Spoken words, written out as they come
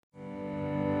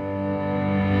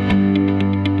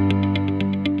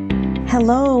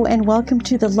Hello, and welcome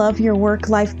to the Love Your Work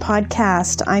Life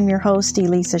podcast. I'm your host,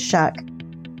 Elisa Shuck.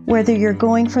 Whether you're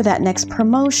going for that next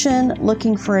promotion,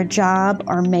 looking for a job,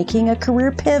 or making a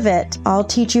career pivot, I'll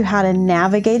teach you how to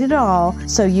navigate it all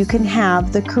so you can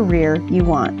have the career you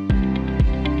want.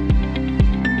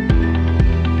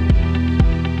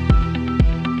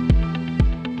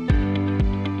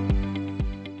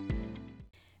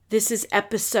 This is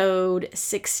episode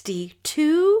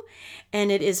 62,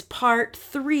 and it is part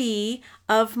 3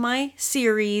 of my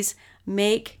series,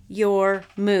 Make Your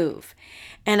Move.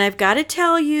 And I've got to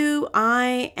tell you,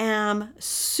 I am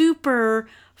super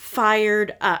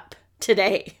fired up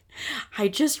today. I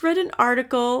just read an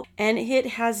article, and it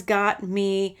has got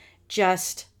me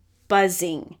just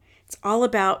buzzing. It's all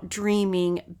about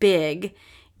dreaming big,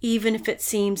 even if it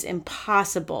seems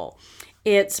impossible.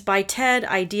 It's by TED,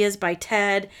 Ideas by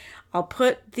TED. I'll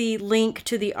put the link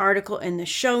to the article in the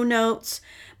show notes,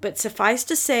 but suffice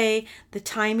to say, the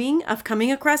timing of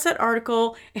coming across that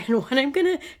article and what I'm going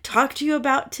to talk to you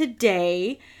about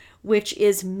today, which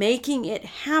is making it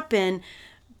happen,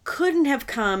 couldn't have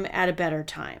come at a better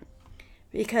time.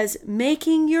 Because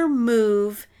making your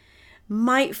move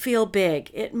might feel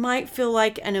big. It might feel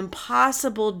like an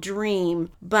impossible dream,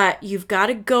 but you've got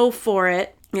to go for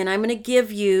it. And I'm going to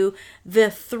give you the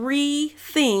 3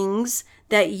 things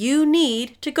that you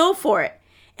need to go for it.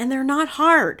 And they're not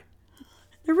hard.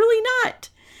 They're really not.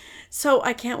 So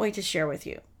I can't wait to share with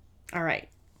you. All right.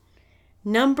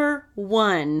 Number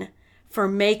 1 for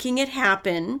making it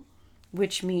happen,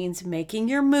 which means making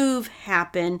your move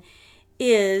happen,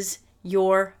 is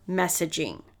your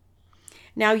messaging.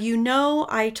 Now, you know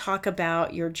I talk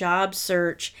about your job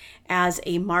search as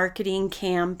a marketing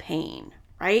campaign,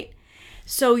 right?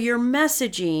 So your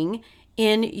messaging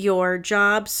in your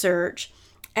job search,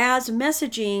 as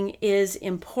messaging is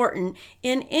important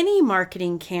in any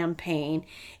marketing campaign,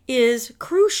 is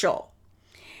crucial.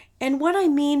 And what I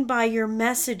mean by your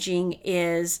messaging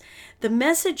is the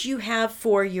message you have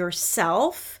for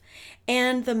yourself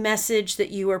and the message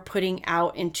that you are putting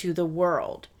out into the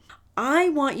world. I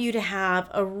want you to have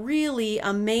a really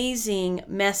amazing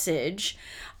message,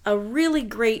 a really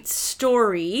great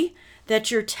story that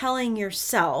you're telling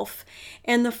yourself.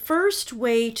 And the first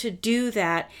way to do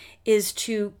that is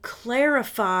to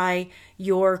clarify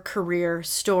your career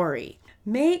story.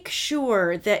 Make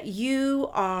sure that you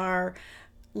are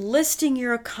listing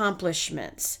your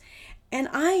accomplishments. And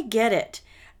I get it.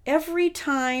 Every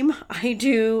time I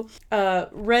do a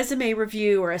resume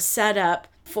review or a setup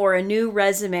for a new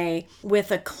resume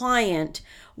with a client,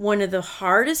 one of the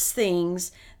hardest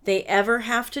things they ever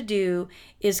have to do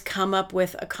is come up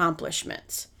with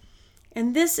accomplishments.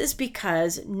 And this is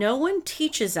because no one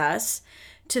teaches us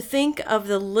to think of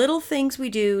the little things we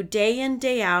do day in,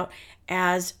 day out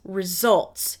as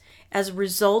results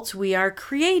we are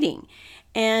creating.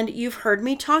 And you've heard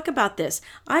me talk about this.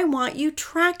 I want you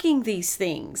tracking these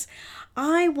things.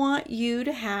 I want you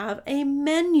to have a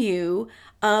menu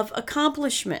of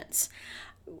accomplishments.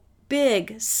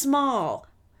 Big, small,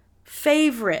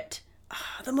 favorite,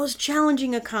 the most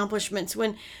challenging accomplishments.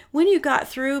 When you got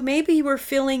through, maybe you were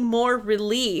feeling more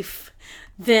relief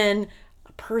than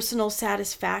personal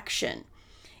satisfaction.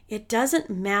 It doesn't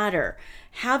matter.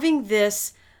 Having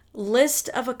this list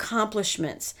of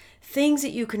accomplishments, things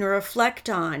that you can reflect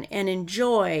on and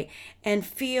enjoy and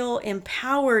feel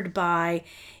empowered by,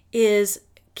 is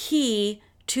key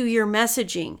to your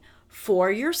messaging for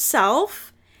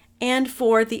yourself and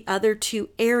for the other 2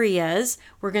 areas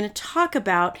we're going to talk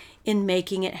about in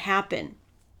making it happen.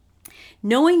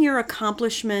 Knowing your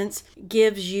accomplishments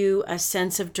gives you a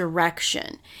sense of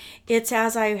direction. It's,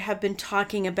 as I have been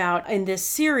talking about in this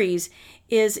series,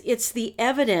 it's the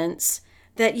evidence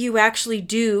that you actually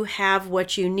do have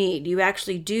what you need. You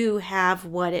actually do have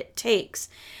what it takes.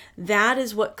 That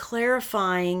is what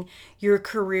clarifying your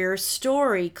career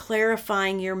story,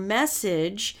 clarifying your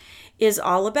message is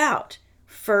all about.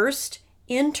 First,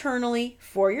 internally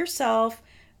for yourself,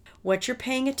 what you're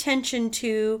paying attention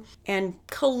to and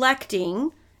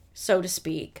collecting, so to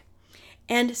speak.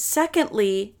 And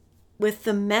secondly, with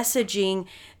the messaging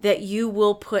that you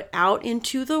will put out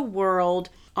into the world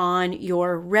on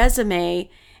your resume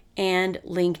and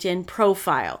LinkedIn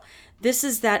profile. This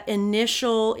is that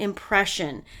initial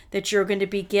impression that you're going to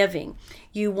be giving.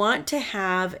 You want to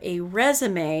have a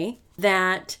resume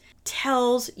that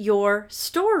tells your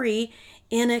story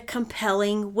in a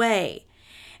compelling way.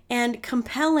 And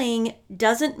compelling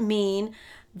doesn't mean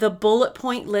the bullet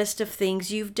point list of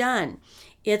things you've done.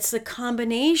 It's the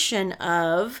combination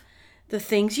of the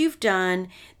things you've done,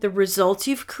 the results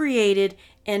you've created,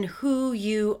 and who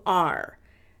you are.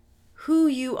 Who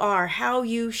you are, how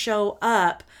you show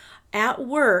up at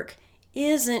work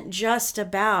isn't just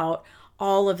about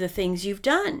all of the things you've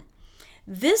done.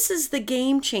 This is the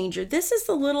game changer. This is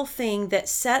the little thing that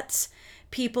sets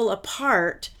people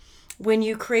apart when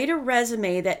you create a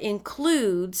resume that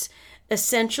includes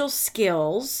essential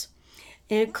skills.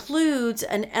 It includes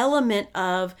an element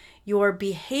of your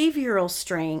behavioral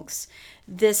strengths,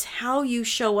 this how you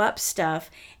show up stuff,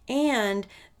 and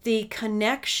the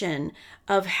connection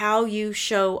of how you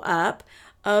show up,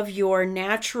 of your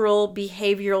natural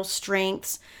behavioral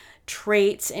strengths,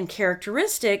 traits, and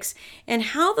characteristics, and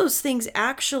how those things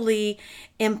actually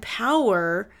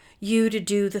empower you to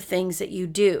do the things that you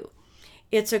do.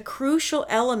 It's a crucial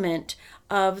element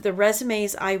of the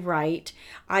resumes I write.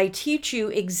 I teach you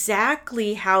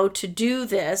exactly how to do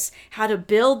this, how to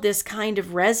build this kind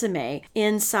of resume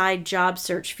inside Job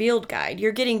Search Field Guide.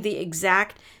 You're getting the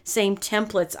exact same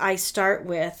templates I start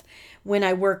with when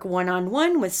I work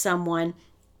one-on-one with someone.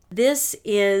 This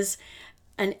is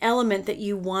an element that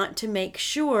you want to make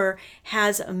sure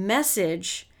has a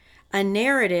message, a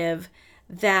narrative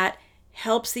that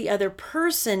helps the other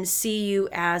person see you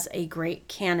as a great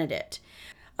candidate.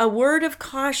 A word of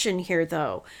caution here,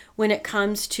 though, when it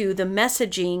comes to the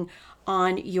messaging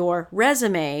on your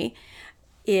resume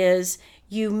is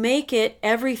you make it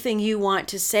everything you want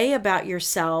to say about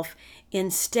yourself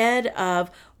instead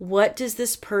of what does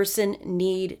this person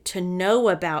need to know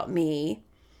about me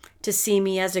to see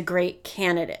me as a great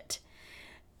candidate.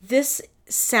 This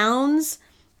sounds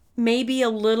maybe a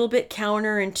little bit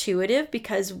counterintuitive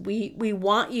because we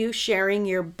want you sharing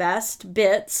your best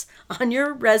bits on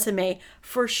your resume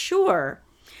for sure.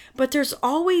 But there's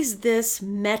always this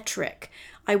metric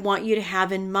I want you to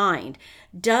have in mind.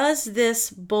 Does this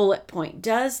bullet point,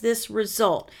 does this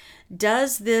result,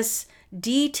 does this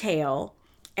detail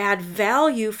add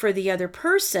value for the other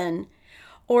person?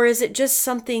 Or is it just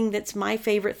something that's my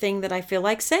favorite thing that I feel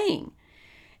like saying?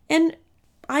 And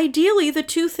ideally, the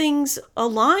two things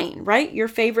align, right? Your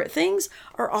favorite things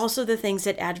are also the things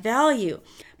that add value.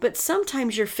 But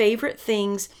sometimes your favorite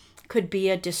things could be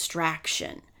a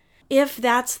distraction. If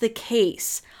that's the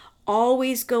case,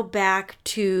 always go back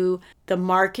to the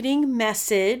marketing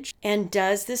message, and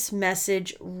does this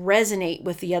message resonate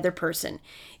with the other person?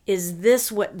 Is this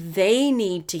what they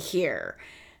need to hear?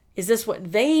 Is this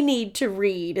what they need to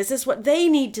read? Is this what they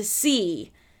need to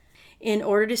see in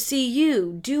order to see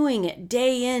you doing it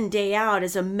day in, day out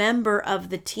as a member of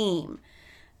the team?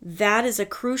 That is a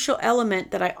crucial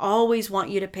element that I always want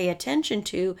you to pay attention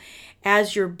to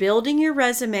as you're building your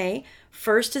resume,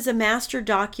 first as a master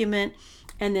document,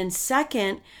 and then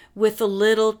second with the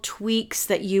little tweaks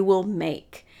that you will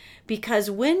make.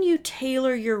 Because when you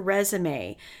tailor your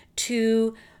resume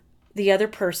to the other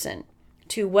person,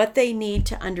 to what they need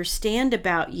to understand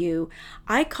about you,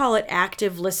 I call it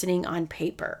active listening on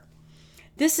paper.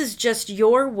 This is just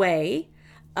your way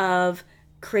of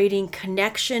creating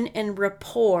connection and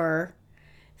rapport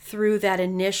through that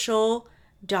initial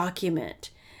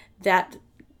document, that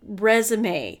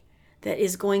resume that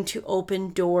is going to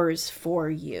open doors for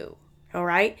you. All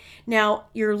right. Now,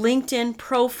 your LinkedIn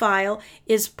profile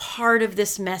is part of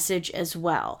this message as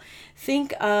well.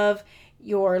 Think of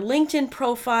your LinkedIn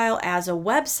profile as a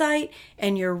website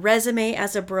and your resume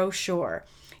as a brochure.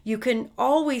 You can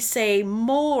always say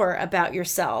more about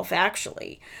yourself,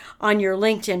 actually, on your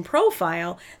LinkedIn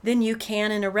profile than you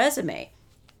can in a resume.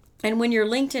 And when your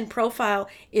LinkedIn profile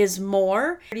is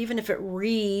more, even if it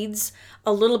reads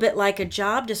a little bit like a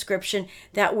job description,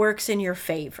 that works in your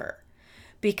favor.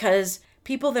 Because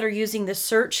people that are using the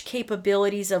search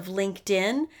capabilities of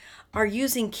LinkedIn are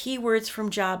using keywords from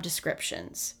job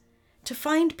descriptions to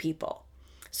find people.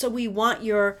 So we want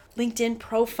your LinkedIn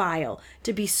profile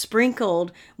to be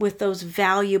sprinkled with those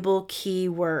valuable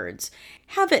keywords.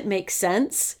 Have it make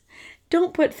sense.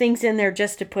 Don't put things in there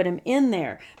just to put them in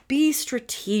there. Be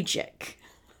strategic.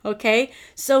 Okay?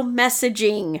 So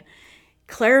messaging,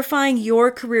 clarifying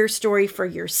your career story for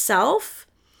yourself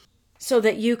so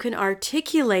that you can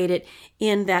articulate it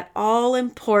in that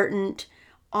all-important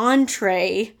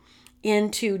entree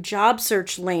into job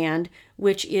search land,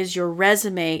 which is your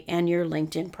resume and your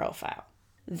LinkedIn profile.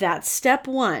 That's step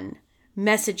one,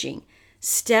 messaging.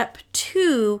 Step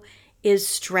two is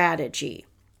strategy.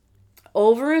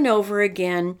 Over and over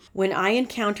again, when I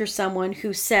encounter someone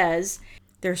who says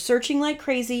they're searching like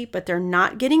crazy, but they're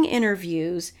not getting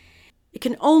interviews, it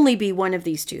can only be one of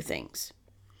these two things.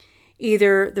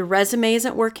 Either the resume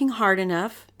isn't working hard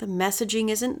enough, the messaging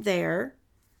isn't there,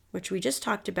 which we just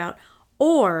talked about,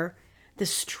 or the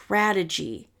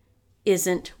strategy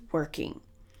isn't working.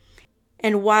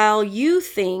 And while you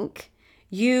think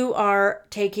You are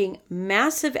taking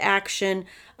massive action,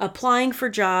 applying for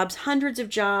jobs, hundreds of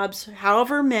jobs,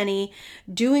 however many,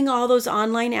 doing all those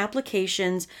online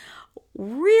applications.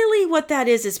 Really, what that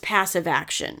is passive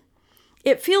action.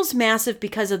 It feels massive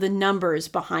because of the numbers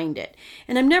behind it.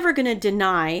 And I'm never going to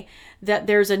deny that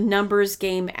there's a numbers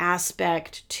game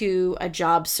aspect to a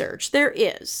job search. There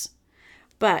is.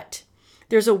 But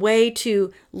there's a way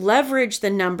to leverage the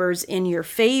numbers in your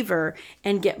favor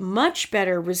and get much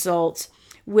better results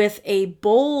with a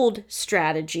bold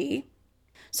strategy.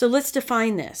 So let's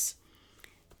define this.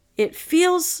 It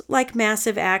feels like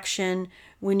massive action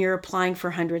when you're applying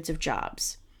for hundreds of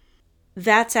jobs.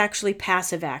 That's actually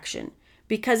passive action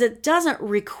because it doesn't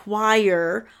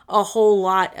require a whole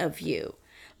lot of you.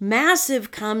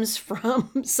 Massive comes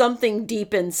from something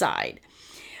deep inside.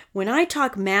 When I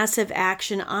talk massive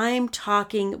action, I'm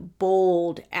talking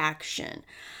bold action.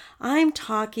 I'm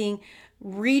talking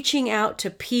reaching out to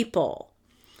people,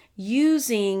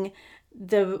 using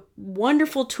the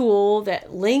wonderful tool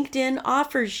that LinkedIn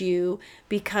offers you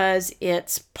because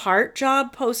it's part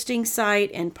job posting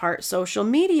site and part social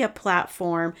media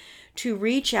platform to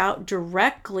reach out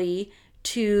directly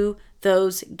to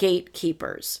those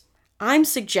gatekeepers. I'm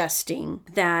suggesting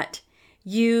that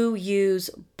you use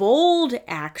bold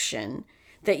action,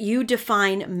 that you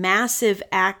define massive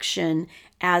action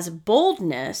as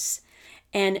boldness,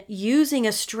 and using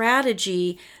a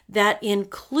strategy that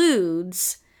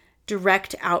includes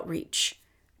direct outreach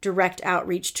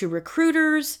to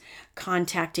recruiters,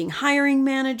 contacting hiring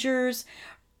managers,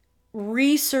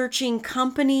 researching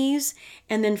companies,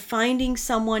 and then finding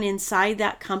someone inside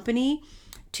that company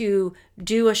to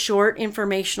do a short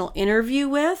informational interview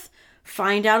with,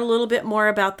 find out a little bit more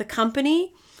about the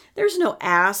company. There's no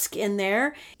ask in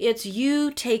there. It's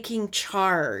you taking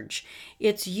charge.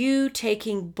 It's you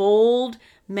taking bold,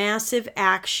 massive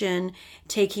action,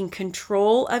 taking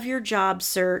control of your job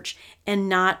search and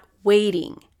not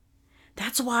waiting.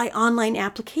 That's why online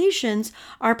applications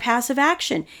are passive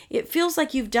action. It feels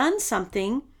like you've done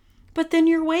something, but then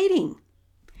you're waiting.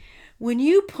 When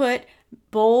you put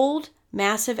bold,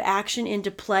 massive action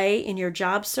into play in your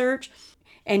job search,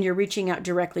 and you're reaching out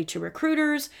directly to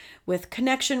recruiters with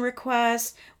connection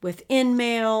requests, with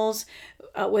in-mails,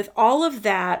 with all of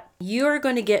that, you're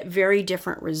going to get very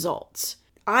different results.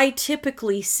 I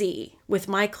typically see with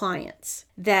my clients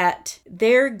that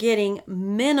they're getting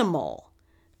minimal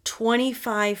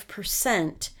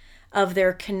 25% of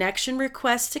their connection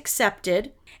requests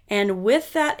accepted. And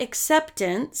with that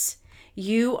acceptance,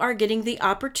 you are getting the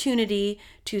opportunity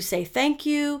to say thank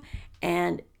you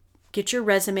and get your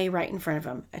resume right in front of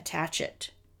them. Attach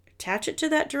it. Attach it to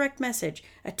that direct message.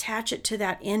 Attach it to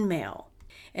that in-mail.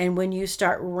 And when you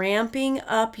start ramping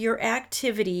up your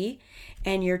activity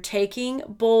and you're taking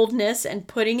boldness and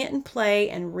putting it in play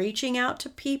and reaching out to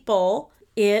people,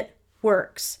 it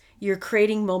works. You're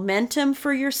creating momentum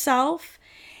for yourself.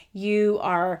 You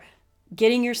are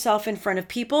getting yourself in front of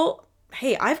people.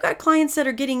 Hey, I've got clients that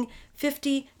are getting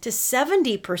 50 to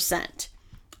 70%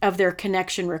 of their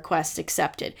connection requests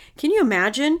accepted. Can you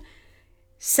imagine?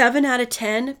 7 out of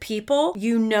 10 people,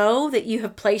 you know that you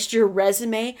have placed your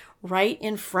resume right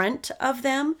in front of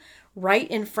them, right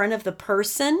in front of the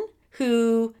person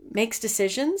who makes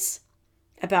decisions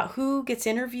about who gets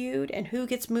interviewed and who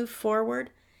gets moved forward.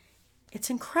 It's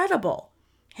incredible,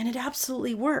 and it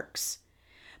absolutely works.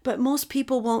 But most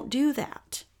people won't do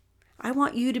that. I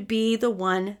want you to be the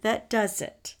one that does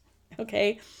it.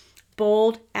 Okay?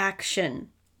 Bold action.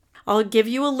 I'll give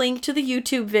you a link to the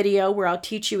YouTube video where I'll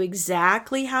teach you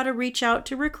exactly how to reach out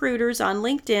to recruiters on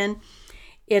LinkedIn.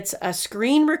 It's a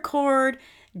screen record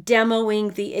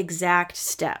demoing the exact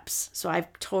steps. So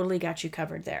I've totally got you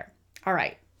covered there. All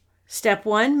right. Step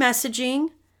 1, messaging.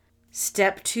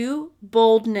 Step 2,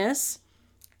 boldness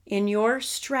in your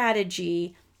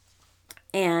strategy.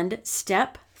 And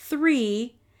step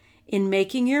 3 in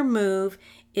making your move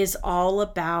is all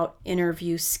about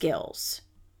interview skills.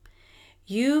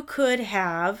 You could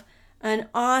have an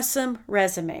awesome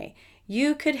resume.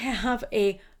 You could have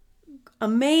an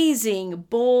amazing,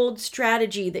 bold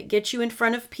strategy that gets you in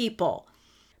front of people.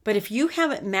 But if you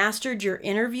haven't mastered your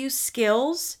interview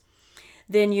skills,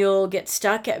 then you'll get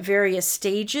stuck at various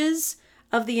stages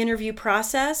of the interview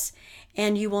process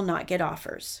and you will not get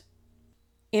offers.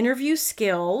 Interview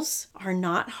skills are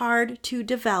not hard to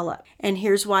develop. And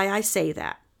here's why I say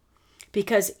that.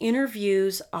 Because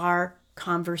interviews are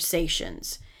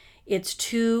conversations. It's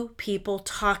two people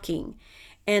talking.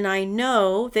 And I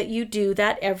know that you do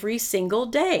that every single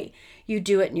day. You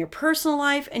do it in your personal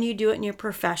life and you do it in your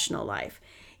professional life.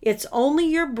 It's only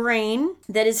your brain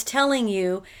that is telling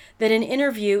you that an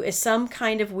interview is some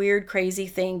kind of weird, crazy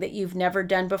thing that you've never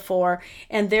done before,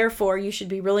 and therefore you should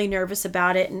be really nervous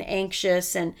about it and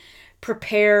anxious and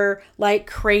prepare like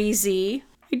crazy.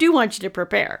 I do want you to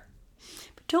prepare,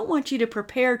 but don't want you to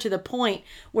prepare to the point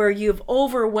where you've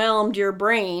overwhelmed your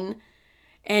brain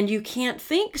and you can't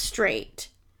think straight.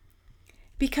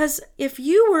 Because if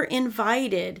you were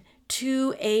invited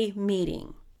to a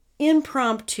meeting,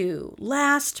 impromptu,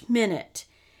 last minute,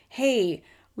 hey,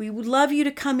 we would love you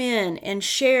to come in and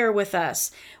share with us.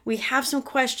 We have some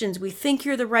questions. We think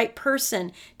you're the right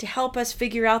person to help us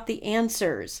figure out the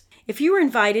answers. If you were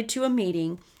invited to a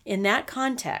meeting in that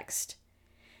context,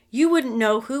 you wouldn't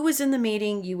know who was in the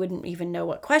meeting. You wouldn't even know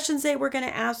what questions they were going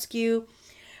to ask you,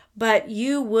 but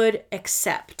you would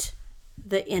accept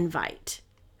the invite.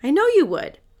 I know you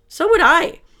would. So would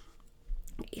I.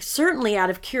 Certainly out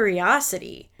of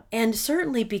curiosity, and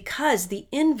certainly because the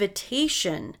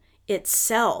invitation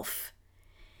itself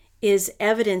is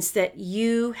evidence that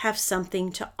you have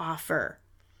something to offer,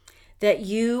 that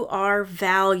you are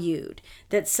valued,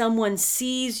 that someone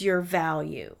sees your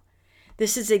value.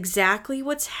 This is exactly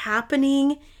what's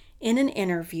happening in an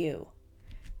interview.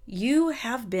 You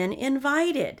have been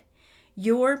invited.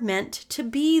 You're meant to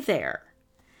be there.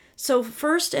 So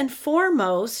first and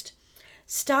foremost,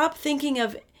 stop thinking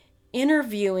of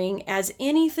interviewing as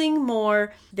anything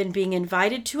more than being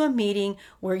invited to a meeting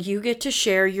where you get to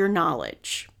share your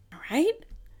knowledge. All right?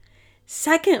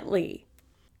 Secondly,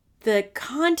 the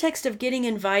context of getting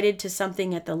invited to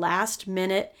something at the last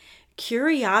minute,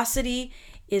 curiosity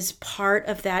is part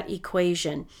of that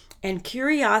equation. And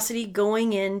curiosity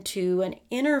going into an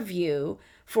interview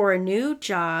for a new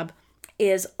job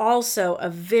is also a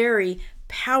very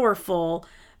powerful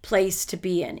place to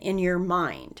be in your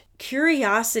mind.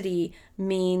 Curiosity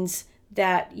means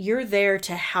that you're there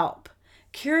to help.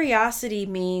 Curiosity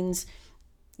means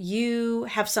you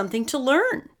have something to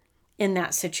learn in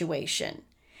that situation.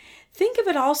 Think of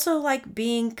it also like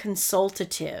being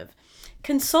consultative.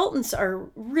 Consultants are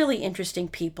really interesting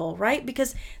people, right?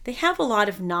 Because they have a lot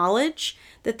of knowledge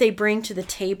that they bring to the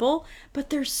table, but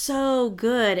they're so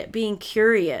good at being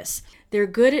curious. They're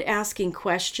good at asking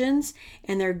questions,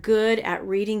 and they're good at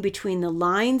reading between the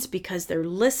lines because they're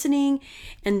listening,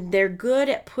 and they're good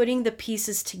at putting the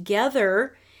pieces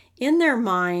together in their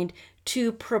mind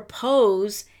to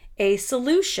propose a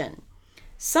solution.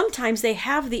 Sometimes they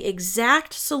have the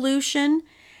exact solution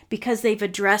because they've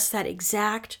addressed that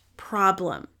exact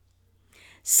problem.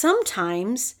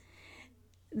 Sometimes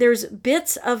there's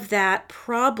bits of that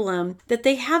problem that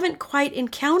they haven't quite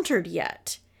encountered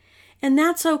yet. And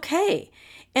that's okay.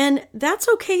 And that's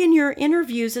okay in your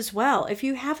interviews as well. If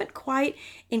you haven't quite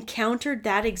encountered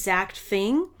that exact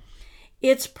thing,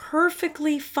 it's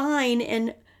perfectly fine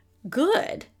and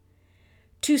good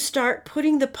to start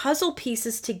putting the puzzle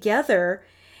pieces together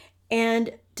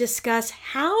and discuss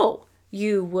how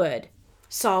you would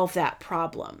solve that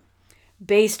problem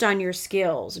based on your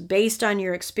skills, based on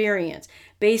your experience,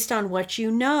 based on what you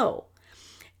know.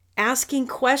 Asking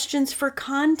questions for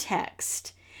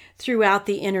context throughout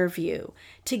the interview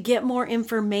to get more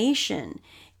information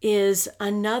is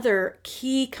another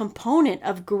key component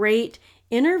of great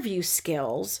interview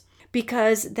skills,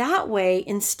 because that way,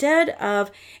 instead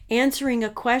of answering a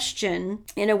question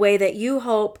in a way that you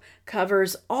hope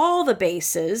covers all the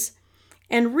bases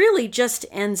and really just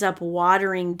ends up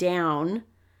watering down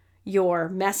your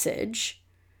message,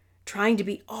 trying to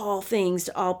be all things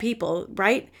to all people,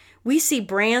 right? We see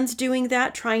brands doing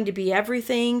that, trying to be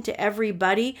everything to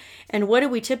everybody. And what do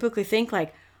we typically think?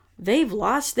 Like, they've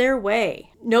lost their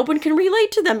way. No one can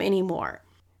relate to them anymore.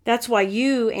 That's why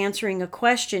you answering a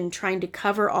question, trying to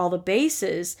cover all the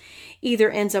bases,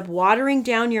 either ends up watering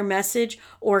down your message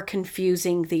or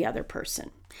confusing the other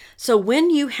person. So when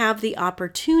you have the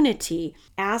opportunity,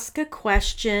 ask a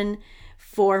question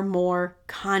for more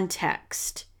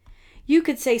context. You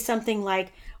could say something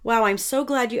like, wow, I'm so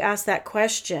glad you asked that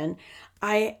question.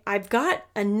 I've got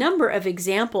a number of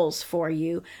examples for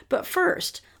you, but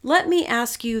first, let me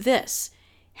ask you this.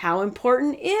 How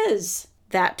important is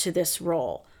that to this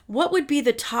role? What would be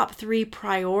the top 3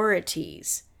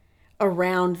 priorities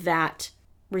around that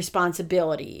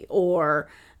responsibility or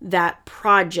that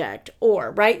project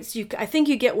right? So I think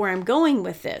you get where I'm going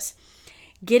with this.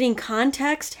 Getting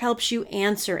context helps you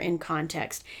answer in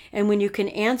context. And when you can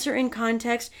answer in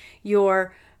context,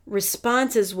 your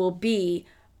responses will be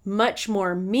much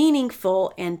more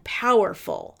meaningful and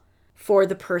powerful for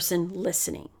the person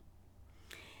listening.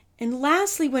 And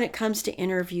lastly, when it comes to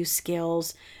interview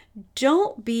skills,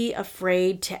 don't be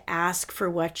afraid to ask for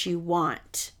what you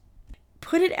want.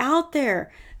 Put it out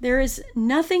there. There is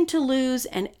nothing to lose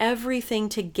and everything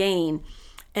to gain,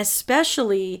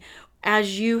 especially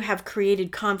as you have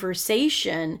created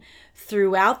conversation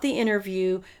throughout the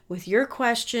interview with your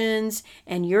questions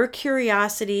and your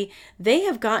curiosity. They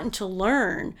have gotten to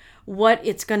learn what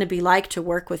it's going to be like to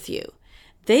work with you.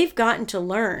 They've gotten to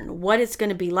learn what it's going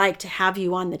to be like to have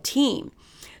you on the team.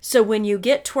 So when you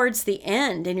get towards the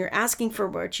end and you're asking for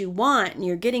what you want and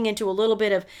you're getting into a little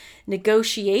bit of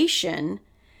negotiation,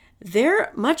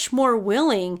 they're much more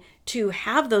willing to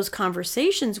have those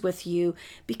conversations with you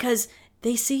because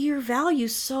they see your value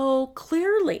so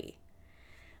clearly.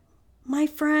 My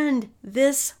friend,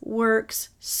 this works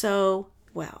so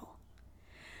well.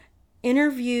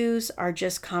 Interviews are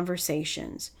just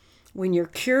conversations. When you're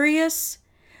curious,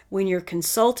 when you're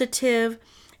consultative,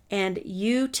 and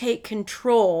you take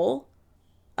control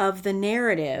of the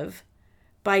narrative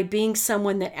by being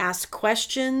someone that asks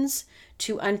questions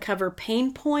to uncover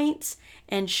pain points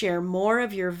and share more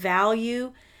of your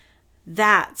value,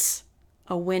 that's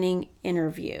a winning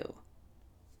interview.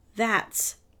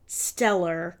 That's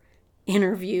stellar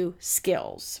interview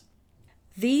skills.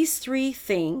 These three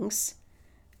things,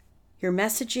 your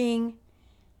messaging,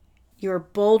 your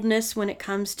boldness when it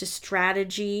comes to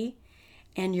strategy,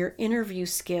 and your interview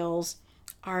skills,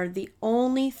 are the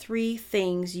only three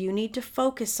things you need to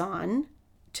focus on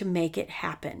to make it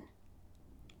happen.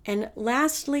 And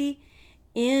lastly,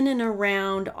 in and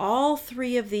around all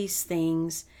three of these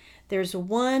things, there's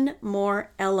one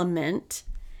more element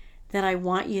that I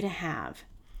want you to have,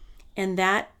 and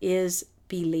that is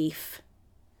belief.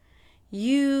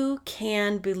 You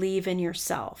can believe in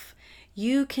yourself.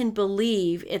 You can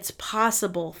believe it's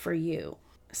possible for you.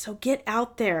 So get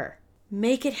out there.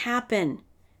 Make it happen.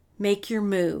 Make your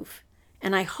move.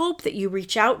 And I hope that you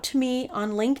reach out to me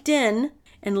on LinkedIn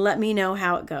and let me know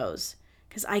how it goes,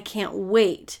 because I can't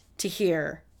wait to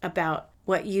hear about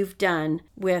what you've done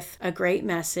with a great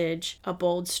message, a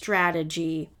bold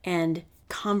strategy, and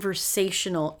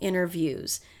conversational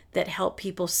interviews that help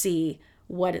people see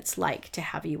what it's like to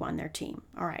have you on their team.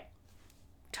 All right.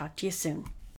 Talk to you soon.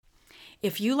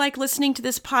 If you like listening to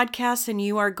this podcast, and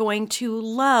you are going to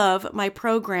love my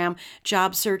program,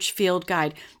 Job Search Field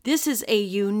Guide. This is a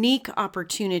unique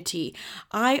opportunity.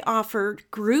 I offer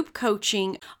group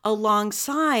coaching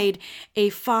alongside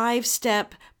a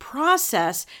 5-step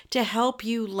process to help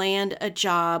you land a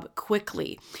job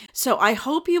quickly. So I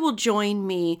hope you will join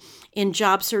me in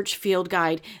Job Search Field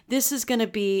Guide. This is going to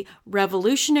be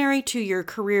revolutionary to your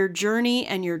career journey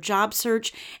and your job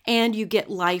search, and you get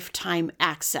lifetime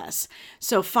access.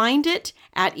 So find it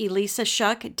at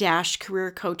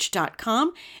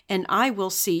elisashuck-careercoach.com, and I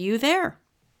will see you there.